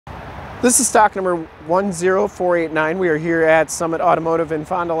This is stock number 10489. We are here at Summit Automotive in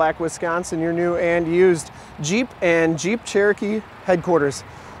Fond du Lac, Wisconsin, your new and used Jeep and Jeep Cherokee headquarters.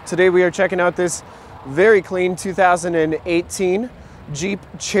 Today we are checking out this very clean 2018 Jeep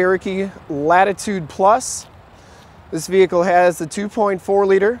Cherokee Latitude Plus. This vehicle has the 2.4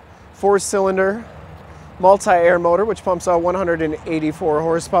 liter, 4-cylinder multi-air motor, which pumps out 184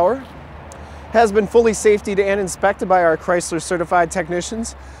 horsepower. Has been fully safetied and inspected by our Chrysler certified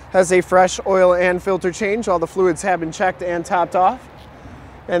technicians. Has a fresh oil and filter change. All the fluids have been checked and topped off.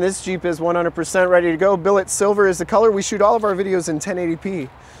 And this Jeep is 100% ready to go. Billet silver is the color. We shoot all of our videos in 1080p,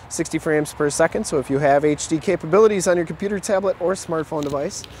 60 frames per second. So if you have HD capabilities on your computer, tablet, or smartphone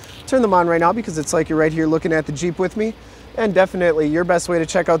device, turn them on right now because it's like you're right here looking at the Jeep with me. And definitely your best way to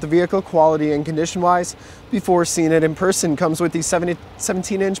check out the vehicle, quality and condition wise, before seeing it in person. Comes with these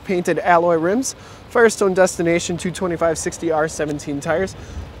 17-inch painted alloy rims, Firestone Destination 225/60 R17 tires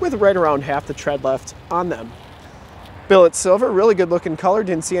with right around half the tread left on them. Billet silver, really good looking color.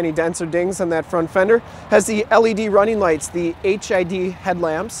 Didn't see any dents or dings on that front fender. Has the LED running lights, the HID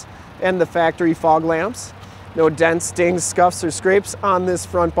headlamps, and the factory fog lamps. No dents, dings, scuffs, or scrapes on this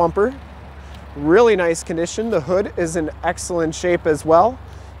front bumper. Really nice condition. The hood is in excellent shape as well.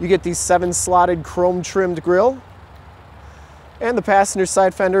 You get the 7-slotted chrome trimmed grille. And the passenger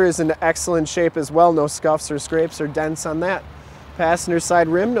side fender is in excellent shape as well. No scuffs or scrapes or dents on that. Passenger side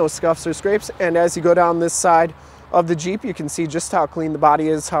rim, no scuffs or scrapes. And as you go down this side of the Jeep, you can see just how clean the body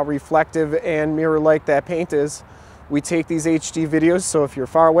is, how reflective and mirror-like that paint is. We take these HD videos, so if you're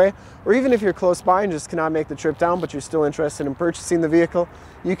far away, or even if you're close by and just cannot make the trip down, but you're still interested in purchasing the vehicle,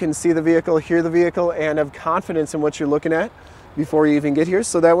 you can see the vehicle, hear the vehicle, and have confidence in what you're looking at before you even get here,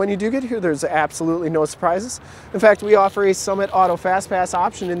 so that when you do get here, there's absolutely no surprises. In fact, we offer a Summit Auto Fast Pass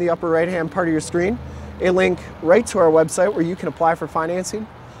option in the upper right-hand part of your screen, a link right to our website where you can apply for financing,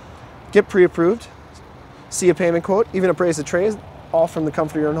 get pre-approved, see a payment quote, even appraise a trade, all from the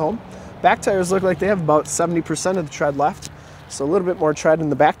comfort of your own home. Back tires look like they have about 70% of the tread left, so a little bit more tread in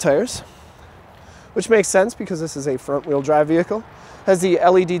the back tires, which makes sense because this is a front-wheel drive vehicle. Has the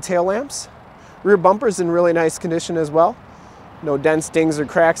LED tail lamps. Rear bumper's in really nice condition as well. No dents, dings, or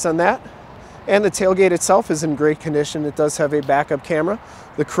cracks on that. And the tailgate itself is in great condition. It does have a backup camera,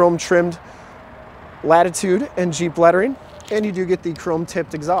 the chrome-trimmed Latitude and Jeep lettering, and you do get the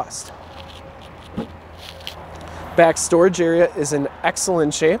chrome-tipped exhaust. Back storage area is in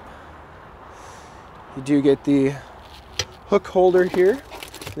excellent shape. You do get the hook holder here,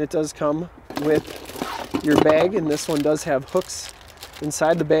 and it does come with your bag, and this one does have hooks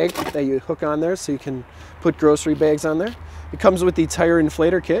inside the bag that you hook on there so you can put grocery bags on there. It comes with the tire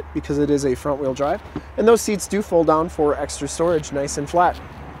inflator kit because it is a front-wheel drive, and those seats do fold down for extra storage, nice and flat.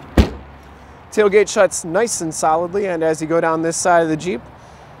 Tailgate shuts nice and solidly, and as you go down this side of the Jeep,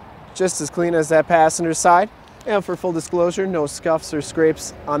 just as clean as that passenger side. And for full disclosure, no scuffs or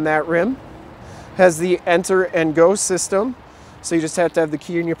scrapes on that rim. Has the enter and go system, so you just have to have the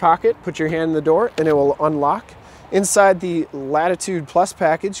key in your pocket, put your hand in the door, and it will unlock. Inside the Latitude Plus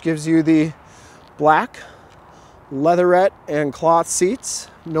package gives you the black leatherette and cloth seats.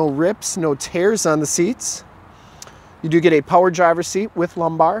 No rips, no tears on the seats. You do get a power driver seat with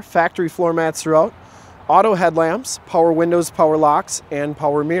lumbar, factory floor mats throughout, auto headlamps, power windows, power locks, and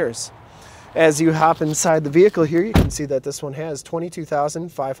power mirrors. As you hop inside the vehicle here, you can see that this one has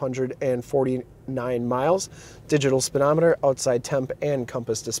 22,549 miles, digital speedometer, outside temp and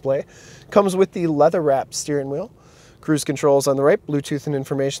compass display. Comes with the leather wrapped steering wheel, cruise controls on the right, Bluetooth and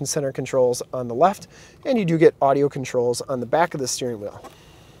information center controls on the left, and you do get audio controls on the back of the steering wheel.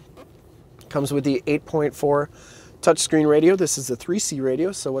 Comes with the 8.4 touchscreen radio. This is the 3C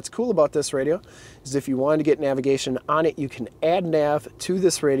radio, so what's cool about this radio is if you wanted to get navigation on it, you can add nav to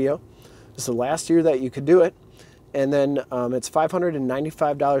this radio. This is the last year that you could do it, and then it's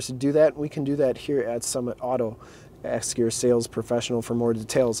 $595 to do that. We can do that here at Summit Auto. Ask your sales professional for more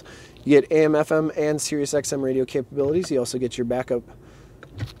details. You get AM, FM, and Sirius XM radio capabilities. You also get your backup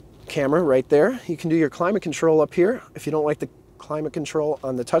camera right there. You can do your climate control up here. If you don't like the climate control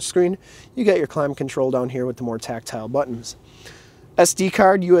on the touchscreen, you got your climate control down here with the more tactile buttons. SD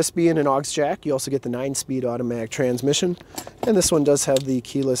card, USB, and an aux jack. You also get the 9-speed automatic transmission. And this one does have the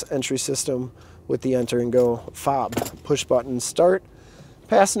keyless entry system with the enter and go fob. Push button start.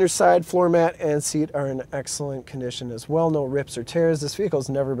 Passenger side floor mat and seat are in excellent condition as well. No rips or tears. This vehicle's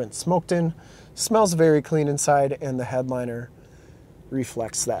never been smoked in. Smells very clean inside, and the headliner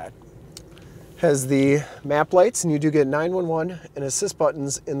reflects that. Has the map lights, and you do get 911 and assist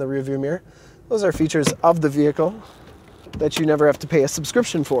buttons in the rearview mirror. Those are features of the vehicle that you never have to pay a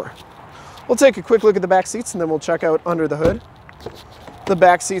subscription for. We'll take a quick look at the back seats and then we'll check out under the hood. The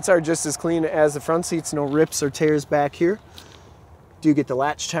back seats are just as clean as the front seats, no rips or tears back here. Do get the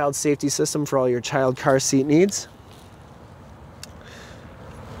Latch child safety system for all your child car seat needs.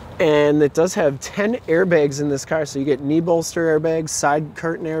 And it does have 10 airbags in this car, so you get knee bolster airbags, side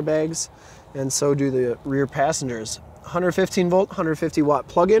curtain airbags, and so do the rear passengers. 115 volt, 150 watt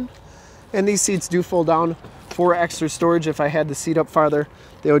plug-in, and these seats do fold down for extra storage. If I had the seat up farther,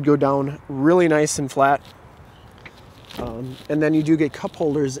 they would go down really nice and flat. And then you do get cup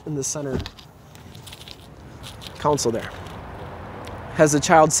holders in the center console there. Has the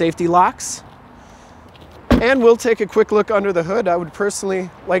child safety locks. And we'll take a quick look under the hood. I would personally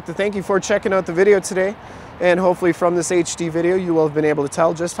like to thank you for checking out the video today. And hopefully from this HD video, you will have been able to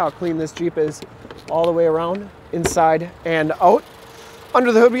tell just how clean this Jeep is all the way around, inside and out.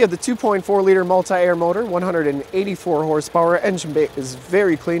 Under the hood, we have the 2.4 liter multi-air motor, 184 horsepower. Engine bay is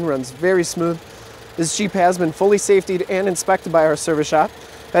very clean, runs very smooth. This Jeep has been fully safetied and inspected by our service shop.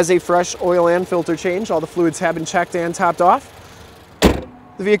 Has a fresh oil and filter change. All the fluids have been checked and topped off.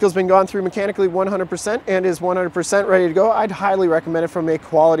 The vehicle's been gone through mechanically 100% and is 100% ready to go. I'd highly recommend it from a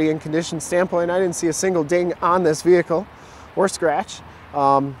quality and condition standpoint. I didn't see a single ding on this vehicle or scratch.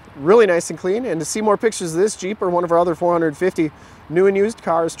 Really nice and clean. And to see more pictures of this Jeep or one of our other 450 new and used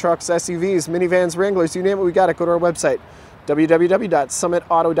cars, trucks, SUVs, minivans, Wranglers, you name it, we got it. Go to our website,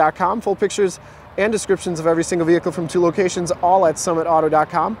 www.summitauto.com. Full pictures and descriptions of every single vehicle from 2 locations, all at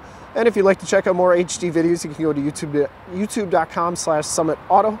summitauto.com. And if you'd like to check out more HD videos, you can go to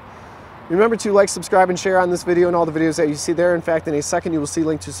youtube.com/summitauto. Remember to like, subscribe, and share on this video and all the videos that you see there. In fact, in a second, you will see a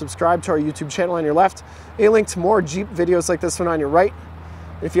link to subscribe to our YouTube channel on your left, a link to more Jeep videos like this one on your right.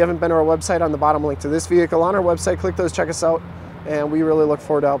 If you haven't been to our website, on the bottom, link to this vehicle on our website. Click those, check us out, and we really look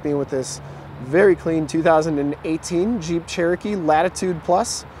forward to helping you with this very clean 2018 Jeep Cherokee Latitude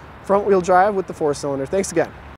Plus front-wheel drive with the 4-cylinder. Thanks again.